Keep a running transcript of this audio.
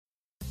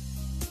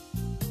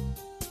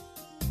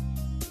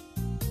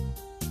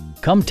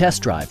Come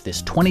test drive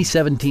this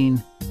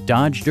 2017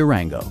 Dodge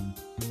Durango.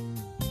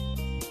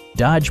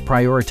 Dodge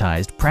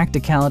prioritized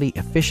practicality,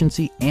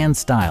 efficiency, and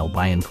style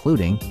by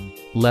including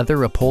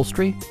leather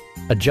upholstery,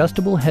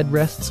 adjustable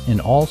headrests in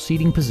all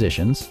seating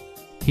positions,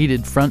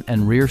 heated front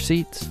and rear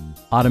seats,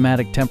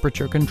 automatic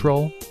temperature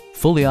control,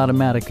 fully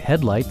automatic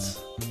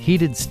headlights,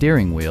 heated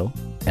steering wheel,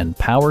 and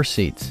power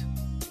seats.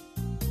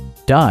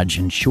 Dodge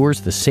ensures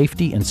the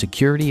safety and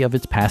security of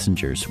its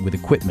passengers with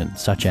equipment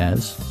such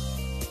as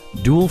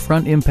dual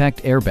front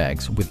impact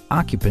airbags with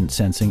occupant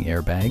sensing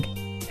airbag,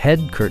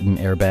 head curtain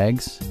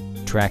airbags,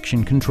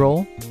 traction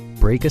control,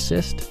 brake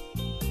assist,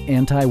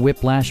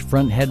 anti-whiplash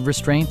front head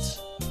restraints,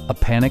 a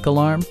panic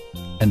alarm,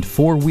 and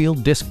four-wheel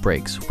disc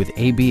brakes with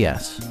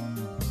ABS.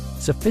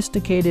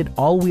 Sophisticated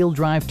all-wheel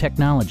drive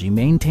technology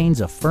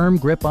maintains a firm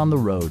grip on the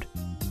road.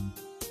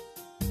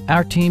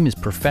 Our team is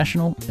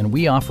professional and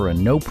we offer a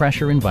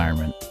no-pressure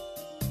environment.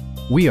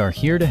 We are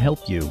here to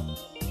help you.